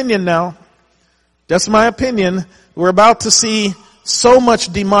my opinion now, just my opinion, we're about to see so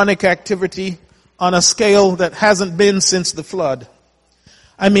much demonic activity on a scale that hasn't been since the flood.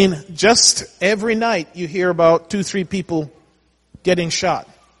 I mean, just every night you hear about 2, 3 people getting shot.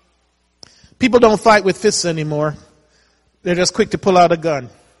 People don't fight with fists anymore. They're just quick to pull out a gun.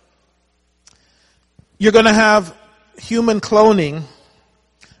 You're going to have human cloning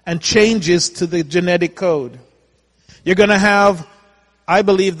and changes to the genetic code. You're going to have, I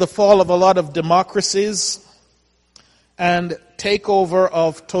believe, the fall of a lot of democracies and takeover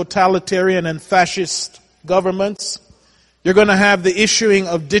of totalitarian and fascist governments. You're going to have the issuing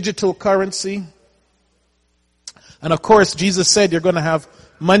of digital currency. And of course, Jesus said you're going to have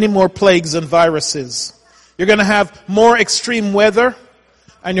many more plagues and viruses. You're going to have more extreme weather,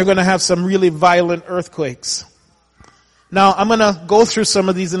 and you're going to have some really violent earthquakes. Now, I'm going to go through some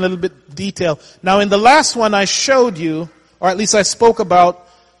of these in a little bit detail. Now, in the last one I showed you, or at least I spoke about,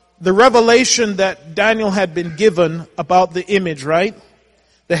 the revelation that Daniel had been given about the image, right?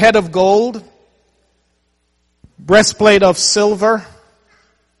 The head of gold, breastplate of silver,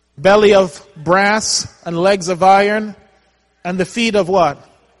 belly of brass, and legs of iron, and the feet of what?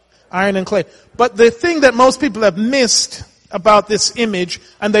 Iron and clay. But the thing that most people have missed about this image,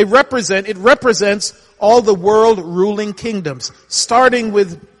 and it represents all the world ruling kingdoms, starting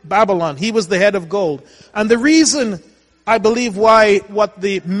with Babylon. He was the head of gold. And the reason, I believe, why what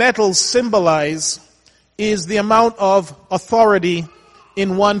the metals symbolize is the amount of authority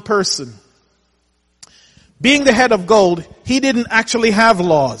in one person. Being the head of gold, he didn't actually have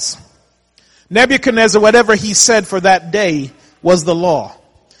laws. Nebuchadnezzar, whatever he said for that day was the law.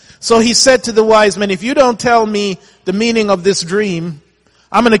 So he said to the wise men, if you don't tell me the meaning of this dream,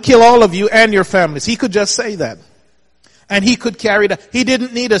 I'm going to kill all of you and your families. He could just say that. And he could carry that. He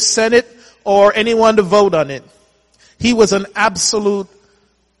didn't need a Senate or anyone to vote on it. He was an absolute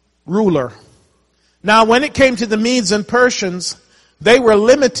ruler. Now, when it came to the Medes and Persians, they were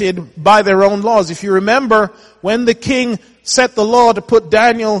limited by their own laws. If you remember, when the king set the law to put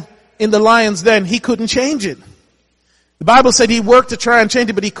Daniel in the lion's den, he couldn't change it. The Bible said he worked to try and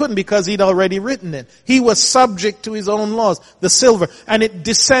change it, but he couldn't because he'd already written it. He was subject to his own laws, the silver. And it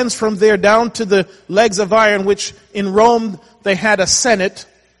descends from there down to the legs of iron, which in Rome they had a senate.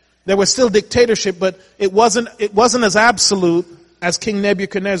 There was still dictatorship, but it wasn't as absolute as King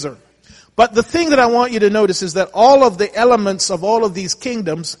Nebuchadnezzar. But the thing that I want you to notice is that all of the elements of all of these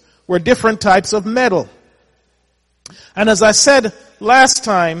kingdoms were different types of metal. And as I said last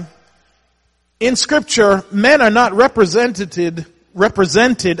time, in Scripture, men are not represented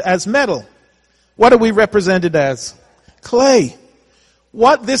as metal. What are we represented as? Clay.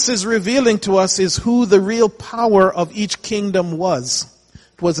 What this is revealing to us is who the real power of each kingdom was.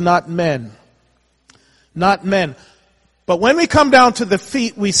 It was not men. Not men. But when we come down to the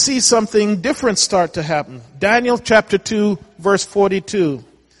feet, we see something different start to happen. Daniel chapter 2, verse 42.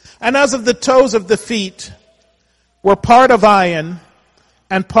 And as of the toes of the feet were part of iron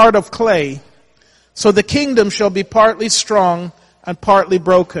and part of clay, so the kingdom shall be partly strong and partly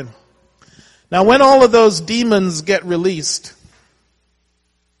broken. Now when all of those demons get released,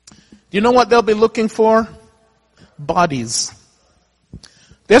 do you know what they'll be looking for? Bodies.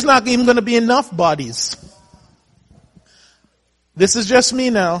 There's not even going to be enough bodies. This is just me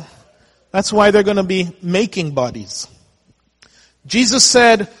now. That's why they're going to be making bodies. Jesus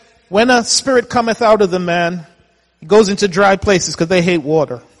said, when a spirit cometh out of the man, he goes into dry places because they hate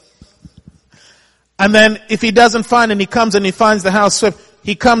water. And then if he doesn't find, and he comes and he finds the house swept,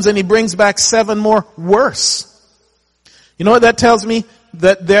 he comes and he brings back 7 more worse. You know what that tells me?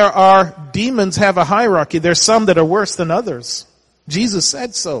 That there are demons have a hierarchy. There's some that are worse than others. Jesus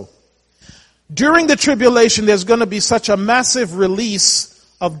said so. During the tribulation, there's going to be such a massive release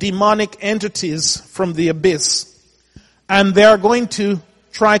of demonic entities from the abyss. And they're going to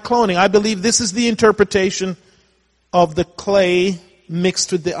try cloning. I believe this is the interpretation of the clay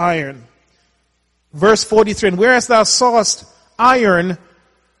mixed with the iron. Verse 43, and whereas thou sawest iron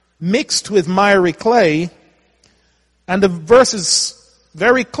mixed with miry clay, and the verse is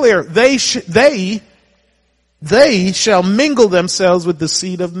very clear, they shall mingle themselves with the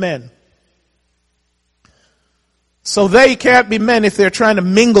seed of men. So they can't be men if they're trying to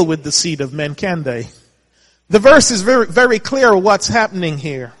mingle with the seed of men, can they? The verse is very, very clear what's happening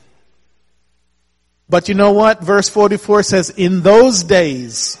here. But you know what? Verse 44 says, in those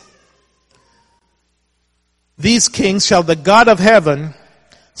days, these kings shall the God of heaven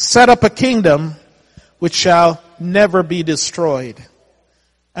set up a kingdom which shall never be destroyed.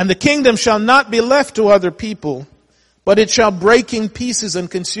 And the kingdom shall not be left to other people, but it shall break in pieces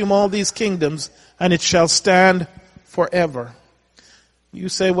and consume all these kingdoms, and it shall stand forever. You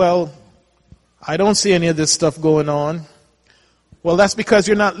say, well, I don't see any of this stuff going on. Well, that's because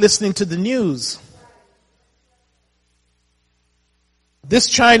you're not listening to the news. This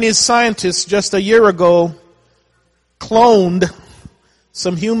Chinese scientist just a year ago cloned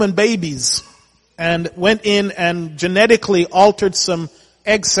some human babies and went in and genetically altered some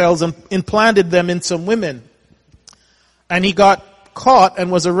egg cells and implanted them in some women. And he got caught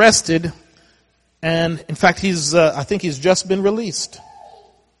and was arrested. And in fact, I think he's just been released.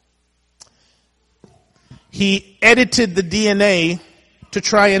 He edited the DNA to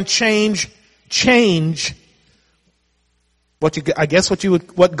try and change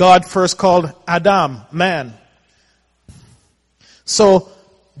what God first called Adam, man. So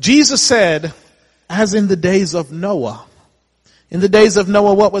Jesus said, as in the days of Noah. In the days of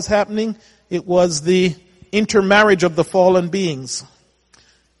Noah, what was happening? It was the intermarriage of the fallen beings.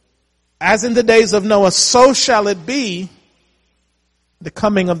 As in the days of Noah, so shall it be the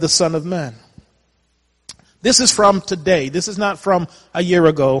coming of the Son of Man. This is from today. This is not from a year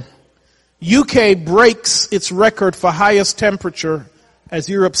ago. UK breaks its record for highest temperature as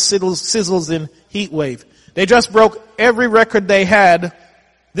Europe sizzles in heat wave. They just broke every record they had.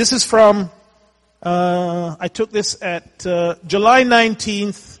 This is from, I took this at July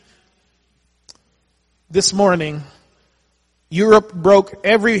 19th, this morning. Europe broke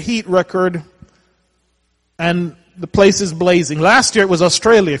every heat record and the place is blazing. Last year it was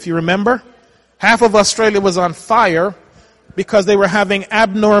Australia, if you remember. Half of Australia was on fire because they were having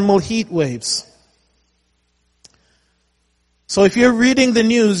abnormal heat waves. So if you're reading the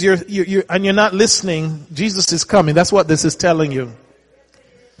news and you're not listening, Jesus is coming. That's what this is telling you.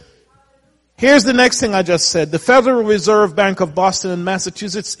 Here's the next thing I just said. The Federal Reserve Bank of Boston and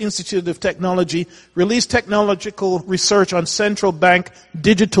Massachusetts Institute of Technology released technological research on central bank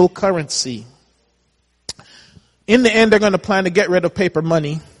digital currency. In the end, they're going to plan to get rid of paper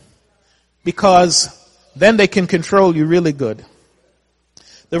money because then they can control you really good.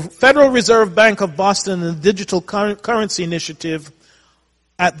 The Federal Reserve Bank of Boston and the Digital Currency Initiative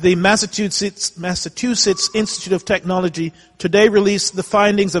at the Massachusetts Institute of Technology today released the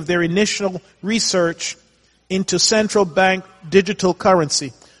findings of their initial research into central bank digital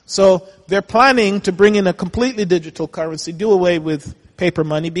currency. So they're planning to bring in a completely digital currency, do away with paper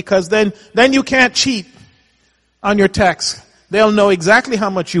money, because then you can't cheat on your tax. They'll know exactly how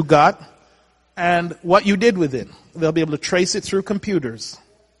much you got and what you did with it. They'll be able to trace it through computers.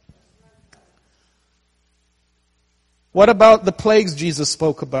 What about the plagues Jesus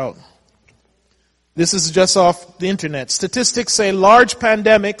spoke about? This is just off the internet. Statistics say large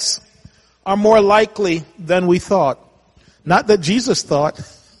pandemics are more likely than we thought. Not that Jesus thought.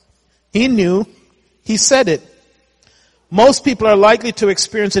 He knew. He said it. Most people are likely to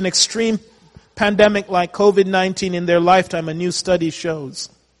experience an extreme pandemic like COVID-19 in their lifetime, a new study shows.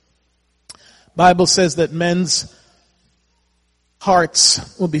 Bible says that men's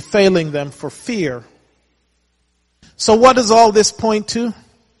hearts will be failing them for fear. So what does all this point to?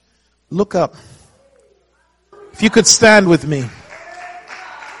 Look up. If you could stand with me.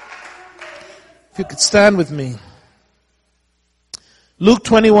 If you could stand with me. Luke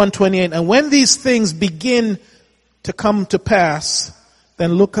 21:28. And when these things begin to come to pass,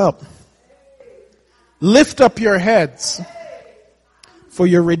 then look up. Lift up your heads, for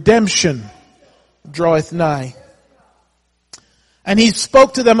your redemption draweth nigh. And he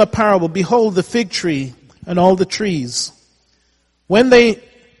spoke to them a parable. Behold the fig tree and all the trees. When they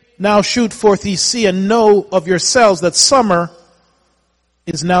now shoot forth, ye see and know of yourselves that summer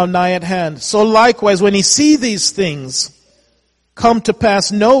is now nigh at hand. So likewise, when ye see these things come to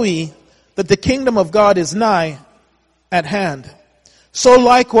pass, know ye that the kingdom of God is nigh at hand. So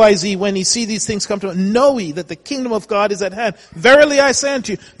likewise, when ye see these things come to pass, know ye that the kingdom of God is at hand. Verily I say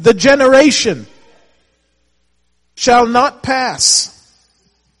unto you, the generation shall not pass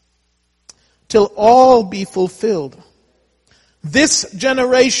till all be fulfilled. This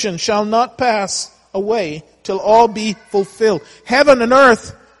generation shall not pass away till all be fulfilled. Heaven and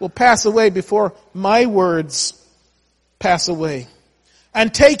earth will pass away before my words pass away.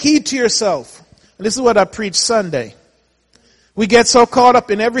 And take heed to yourself. And this is what I preached Sunday. We get so caught up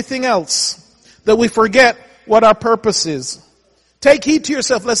in everything else that we forget what our purpose is. Take heed to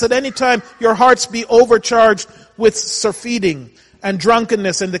yourself, lest at any time your hearts be overcharged with surfeiting and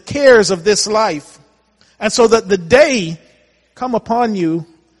drunkenness and the cares of this life, and so that the day come upon you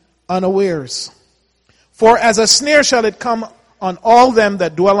unawares. For as a snare shall it come on all them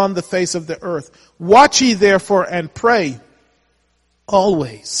that dwell on the face of the earth. Watch ye therefore and pray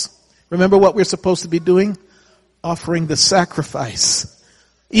always. Remember what we're supposed to be doing? Offering the sacrifice.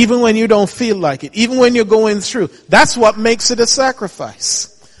 Even when you don't feel like it. Even when you're going through. That's what makes it a sacrifice.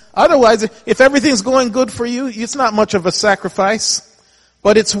 Otherwise, if everything's going good for you, it's not much of a sacrifice.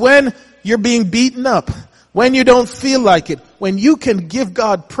 But it's when you're being beaten up, when you don't feel like it, when you can give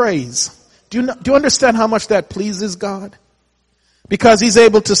God praise. Do you understand how much that pleases God? Because he's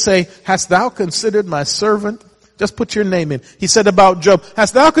able to say, hast thou considered my servant? Just put your name in. He said about Job,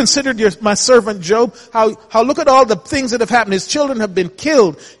 hast thou considered my servant Job? How look at all the things that have happened. His children have been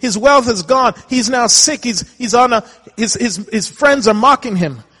killed. His wealth is gone. He's now sick. He's on his friends are mocking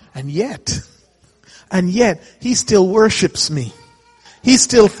him. And yet, he still worships me. He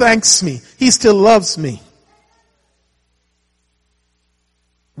still thanks me. He still loves me.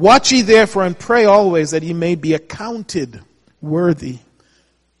 Watch ye therefore and pray always that ye may be accounted worthy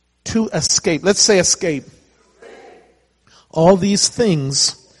to escape. Let's say escape. All these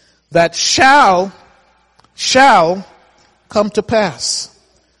things that shall come to pass,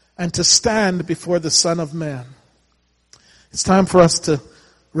 and to stand before the Son of Man. It's time for us to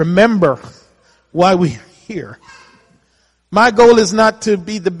remember why we're here. My goal is not to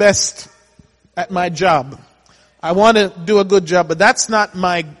be the best at my job. I want to do a good job, but that's not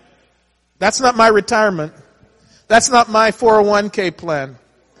my retirement. That's not my 401k plan.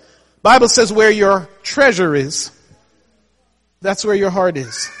 Bible says where your treasure is, that's where your heart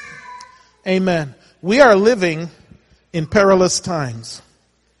is. Amen. We are living in perilous times.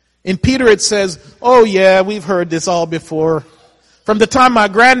 In Peter it says, oh yeah, we've heard this all before. From the time my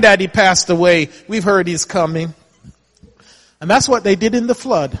granddaddy passed away, we've heard he's coming. And that's what they did in the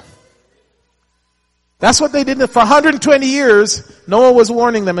flood. That's what they did. For 120 years, Noah was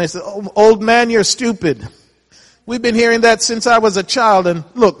warning them. And he said, oh, old man, you're stupid. We've been hearing that since I was a child, and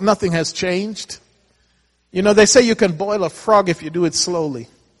look, nothing has changed. You know, they say you can boil a frog if you do it slowly.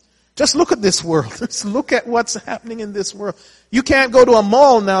 Just look at this world. Just look at what's happening in this world. You can't go to a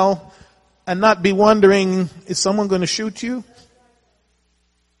mall now and not be wondering, is someone going to shoot you?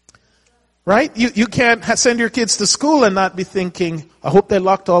 Right? You can't send your kids to school and not be thinking, I hope they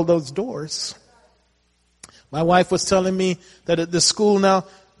locked all those doors. My wife was telling me that at the school now,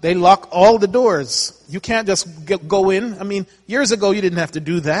 they lock all the doors. You can't just go in. I mean, years ago you didn't have to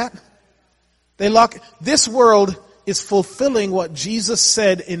do that. They lock. This world is fulfilling what Jesus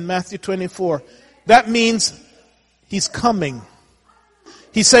said in Matthew 24. That means he's coming.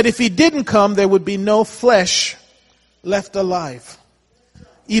 He said if he didn't come, there would be no flesh left alive.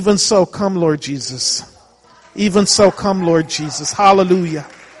 Even so, come Lord Jesus. Even so, come Lord Jesus. Hallelujah.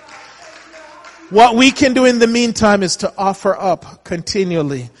 What we can do in the meantime is to offer up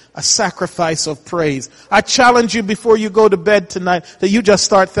continually a sacrifice of praise. I challenge you before you go to bed tonight that you just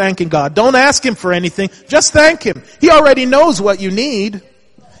start thanking God. Don't ask him for anything. Just thank him. He already knows what you need.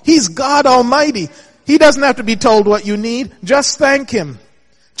 He's God Almighty. He doesn't have to be told what you need. Just thank him.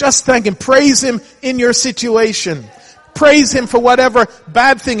 Just thank him. Praise him in your situation. Praise him for whatever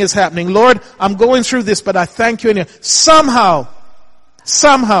bad thing is happening. Lord, I'm going through this, but I thank you in here. Somehow.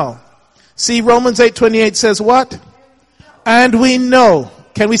 See, Romans 8:28 says what? And we know.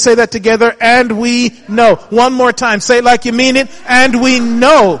 Can we say that together? And we know. One more time. Say it like you mean it. And we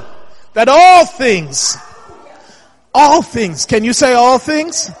know that all things. Can you say all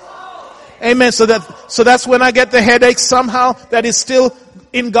things? Amen. So that's when I get the headache somehow. That is still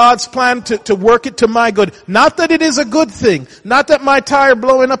in God's plan to work it to my good. Not that it is a good thing. Not that my tire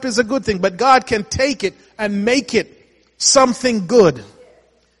blowing up is a good thing. But God can take it and make it something good.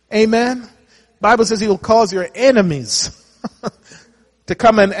 Amen. Bible says he will cause your enemies to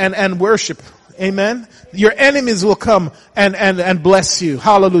come and worship. Amen. Your enemies will come and bless you.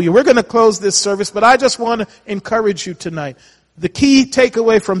 Hallelujah. We're going to close this service, but I just want to encourage you tonight. The key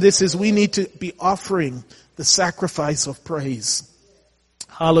takeaway from this is we need to be offering the sacrifice of praise.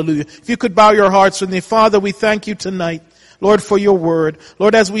 Hallelujah. If you could bow your hearts with me. Father, we thank you tonight, Lord, for your word.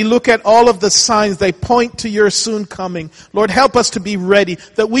 Lord, as we look at all of the signs, they point to your soon coming. Lord, help us to be ready,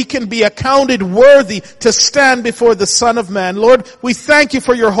 that we can be accounted worthy to stand before the Son of Man. Lord, we thank you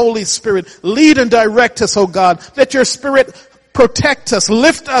for your Holy Spirit. Lead and direct us, oh God. Let your Spirit protect us,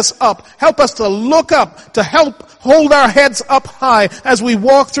 lift us up, help us to look up, to help hold our heads up high as we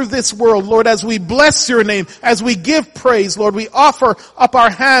walk through this world, Lord, as we bless your name, as we give praise, Lord, we offer up our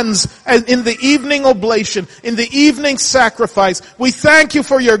hands in the evening oblation, in the evening sacrifice. We thank you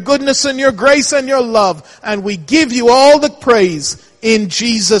for your goodness and your grace and your love, and we give you all the praise in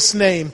Jesus' name.